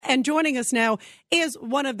And joining us now is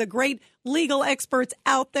one of the great legal experts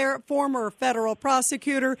out there, former federal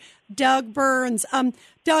prosecutor Doug Burns.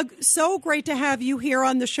 Doug, so great to have you here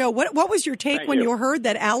on the show. What was your take when you heard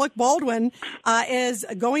that Alec Baldwin is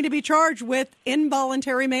going to be charged with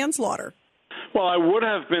involuntary manslaughter? Well, I would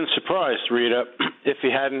have been surprised, Rita, if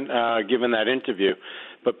he hadn't given that interview.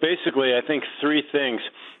 But basically, I think three things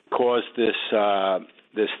caused this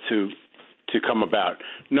to come about.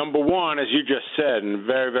 Number one, as you just said, and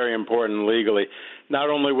very, very important legally, not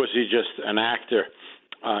only was he just an actor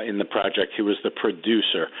in the project, he was the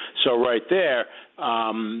producer. So right there,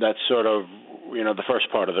 that's sort of, the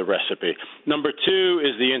first part of the recipe. Number two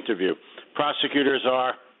is the interview. Prosecutors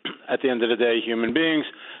are, at the end of the day, human beings.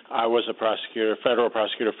 I was a prosecutor, federal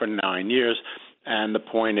prosecutor for 9 years. And the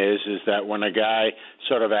point is that when a guy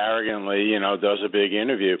sort of arrogantly, does a big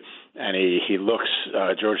interview and he looks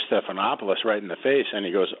George Stephanopoulos right in the face and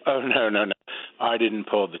he goes, oh, no, I didn't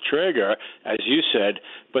pull the trigger, as you said.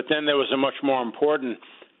 But then there was a much more important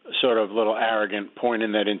sort of little arrogant point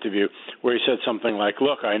in that interview where he said something like,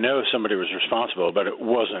 look, I know somebody was responsible, but it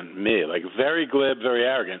wasn't me. Like very glib, very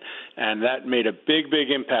arrogant. And that made a big, big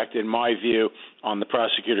impact, in my view, on the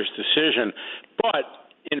prosecutor's decision. But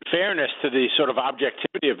in fairness to the sort of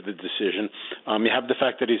objectivity of the decision, you have the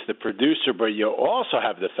fact that he's the producer, but you also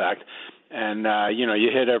have the fact, and, you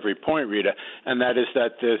hit every point, Rita, and that is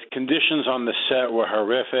that the conditions on the set were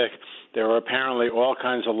horrific. There were apparently all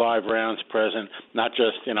kinds of live rounds present, not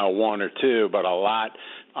just, one or two, but a lot.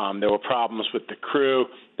 There were problems with the crew.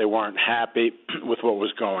 They weren't happy with what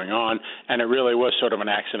was going on, and it really was sort of an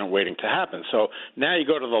accident waiting to happen. So now you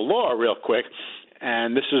go to the law real quick,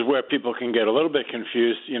 and this is where people can get a little bit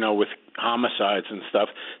confused, with homicides and stuff.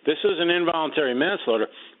 This is an involuntary manslaughter,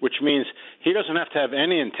 which means he doesn't have to have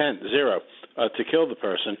any intent, zero, to kill the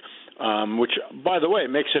person, which, by the way,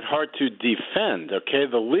 makes it hard to defend, okay?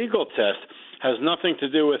 The legal test has nothing to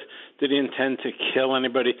do with did he intend to kill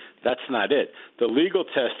anybody. That's not it. The legal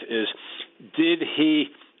test is did he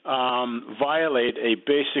violate a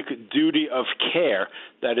basic duty of care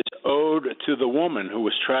that is owed to the woman who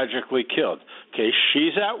was tragically killed. Okay,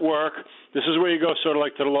 she's at work. This is where you go sort of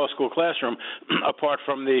like to the law school classroom, apart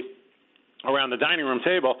from around the dining room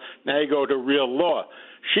table. Now you go to real law.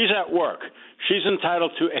 She's at work. She's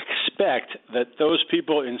entitled to expect that those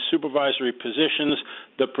people in supervisory positions,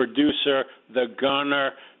 the producer, the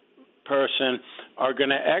gunner, person, are going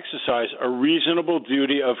to exercise a reasonable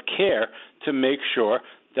duty of care to make sure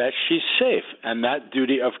that she's safe, and that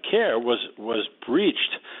duty of care was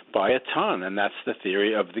breached by a ton, and that's the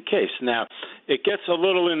theory of the case. Now, it gets a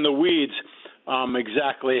little in the weeds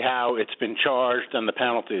exactly how it's been charged and the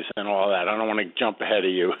penalties and all that. I don't want to jump ahead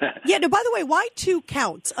of you. Yeah, no, by the way, why 2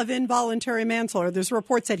 counts of involuntary manslaughter? There's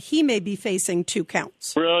reports that he may be facing 2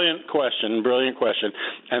 counts. Brilliant question.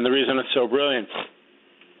 And the reason it's so brilliant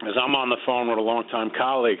is I'm on the phone with a longtime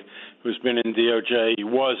colleague who's been in DOJ. He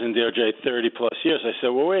was in DOJ 30-plus years. I said,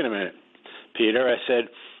 well, wait a minute, Peter. I said,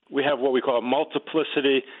 we have what we call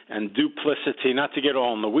multiplicity and duplicity, not to get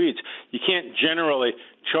all in the weeds. You can't generally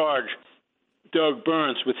charge Doug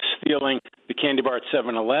Burns with stealing the candy bar at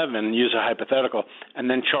 7-Eleven, use a hypothetical, and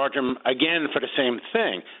then charge him again for the same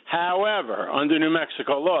thing. However, under New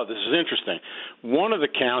Mexico law, this is interesting. One of the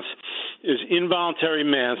counts is involuntary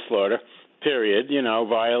manslaughter, period,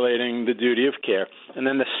 violating the duty of care. And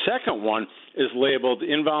then the second one is labeled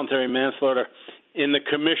involuntary manslaughter in the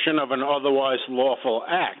commission of an otherwise lawful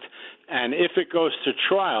act. And if it goes to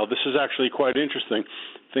trial, this is actually quite interesting.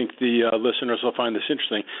 I think the listeners will find this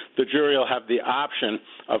interesting. The jury will have the option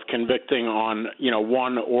of convicting on,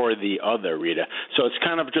 one or the other, Rita. So it's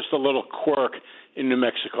kind of just a little quirk in New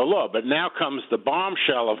Mexico law. But now comes the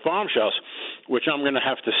bombshell of bombshells, which I'm going to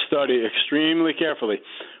have to study extremely carefully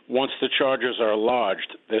once the charges are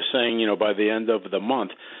lodged. They're saying, by the end of the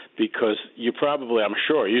month, because I'm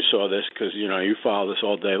sure you saw this because, you follow this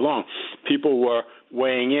all day long. People were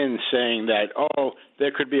weighing in saying that,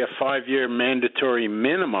 there could be a 5-year mandatory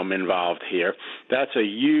minimum involved here. That's a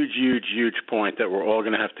huge, huge, huge point that we're all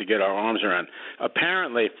going to have to get our arms around.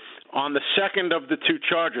 Apparently, on the second of the 2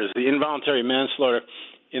 charges, the involuntary manslaughter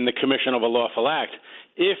in the commission of a lawful act,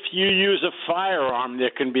 if you use a firearm,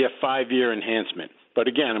 there can be a 5-year enhancement. But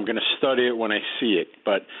again, I'm going to study it when I see it.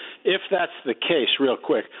 But if that's the case, real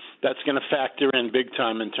quick, that's going to factor in big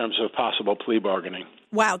time in terms of possible plea bargaining.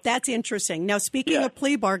 Wow, that's interesting. Now, speaking of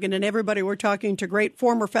plea bargain, and everybody, we're talking to great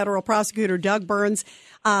former federal prosecutor Doug Burns.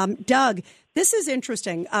 Doug, this is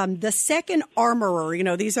interesting. The second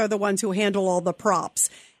armorer, these are the ones who handle all the props.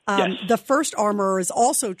 The first armorer is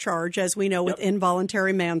also charged, as we know, with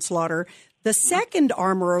involuntary manslaughter. The second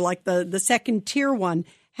armorer, like the second tier one,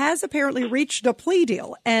 has apparently reached a plea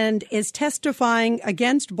deal and is testifying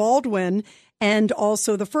against Baldwin and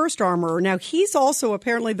also the first armorer. Now, he's also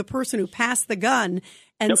apparently the person who passed the gun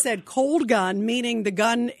and said cold gun, meaning the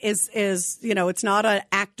gun is it's not an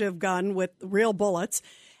active gun with real bullets,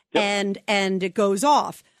 and it goes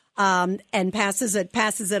off. And passes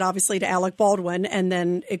it obviously to Alec Baldwin, and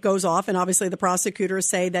then it goes off. And obviously the prosecutors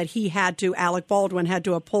say that Alec Baldwin had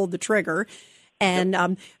to have pulled the trigger.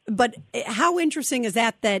 And but how interesting is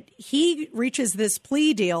that he reaches this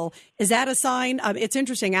plea deal? Is that a sign? It's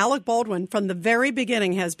interesting. Alec Baldwin from the very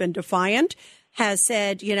beginning has been defiant, has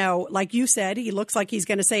said, like you said, he looks like he's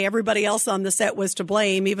going to say everybody else on the set was to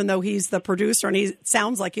blame, even though he's the producer and he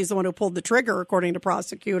sounds like he's the one who pulled the trigger, according to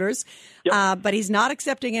prosecutors. But he's not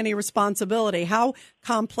accepting any responsibility. How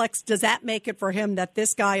complex does that make it for him that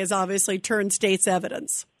this guy has obviously turned state's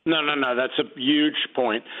evidence? No. That's a huge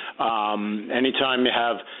point. Anytime you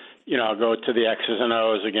have, I'll go to the X's and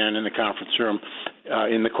O's again in the conference room,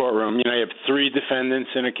 in the courtroom. You have three defendants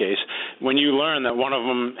in a case. When you learn that one of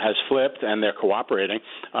them has flipped and they're cooperating,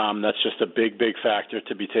 that's just a big, big factor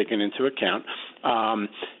to be taken into account.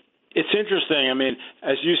 It's interesting. I mean,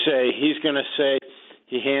 as you say, he's going to say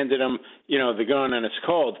he handed him, the gun and it's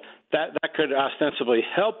cold. That could ostensibly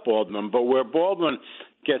help Baldwin, but where Baldwin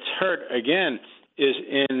gets hurt again is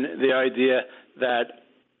in the idea that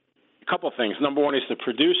a couple things. Number one, he's the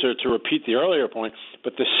producer, to repeat the earlier point.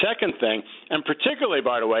 But the second thing, and particularly,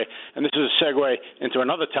 by the way, and this is a segue into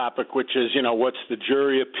another topic, which is, what's the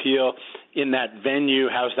jury appeal in that venue?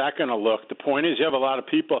 How's that going to look? The point is you have a lot of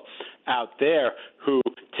people out there who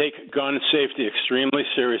take gun safety extremely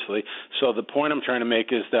seriously. So the point I'm trying to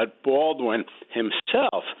make is that Baldwin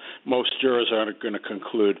himself, most jurors are going to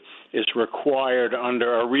conclude, is required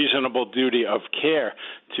under a reasonable duty of care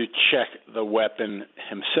to check the weapon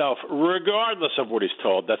himself, regardless of what he's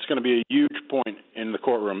told. That's going to be a huge point in the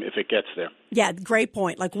courtroom if it gets there. Yeah, great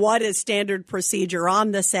point. Like, what is standard procedure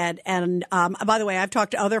on the set? And by the way, I've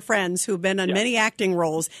talked to other friends who've been in many acting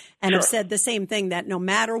roles and have said the same thing, that no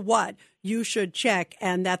matter what, you should check,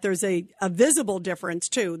 and that there's a visible difference,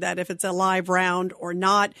 too, that if it's a live round or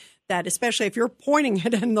not, that especially if you're pointing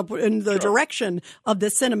it in the direction of the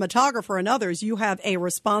cinematographer and others, you have a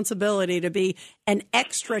responsibility to be an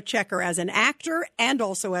extra checker as an actor and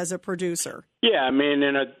also as a producer. Yeah, I mean,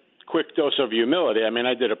 in a quick dose of humility. I mean,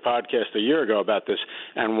 I did a podcast a year ago about this,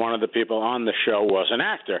 and one of the people on the show was an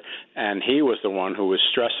actor, and he was the one who was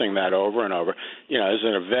stressing that over and over. As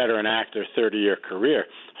a veteran actor, 30-year career,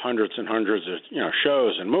 hundreds and hundreds of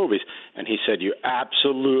shows and movies, and he said you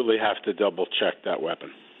absolutely have to double-check that weapon.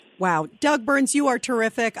 Wow. Doug Burns, you are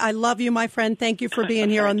terrific. I love you, my friend. Thank you for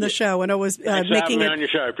being here on the show. And always making for having me on your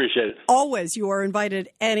show. I appreciate it. Always. You are invited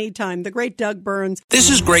anytime. The great Doug Burns.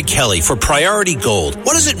 This is Greg Kelly for Priority Gold.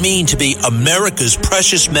 What does it mean to be America's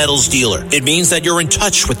precious metals dealer? It means that you're in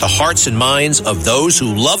touch with the hearts and minds of those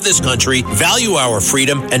who love this country, value our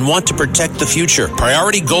freedom, and want to protect the future.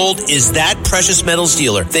 Priority Gold is that precious metals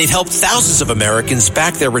dealer. They've helped thousands of Americans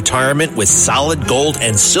back their retirement with solid gold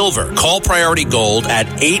and silver. Call Priority Gold at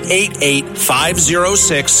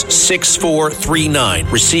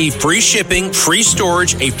 888-506-6439. Receive free shipping, free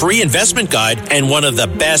storage, a free investment guide, and one of the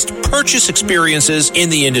best purchase experiences in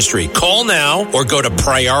the industry. Call now or go to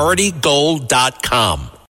PriorityGold.com.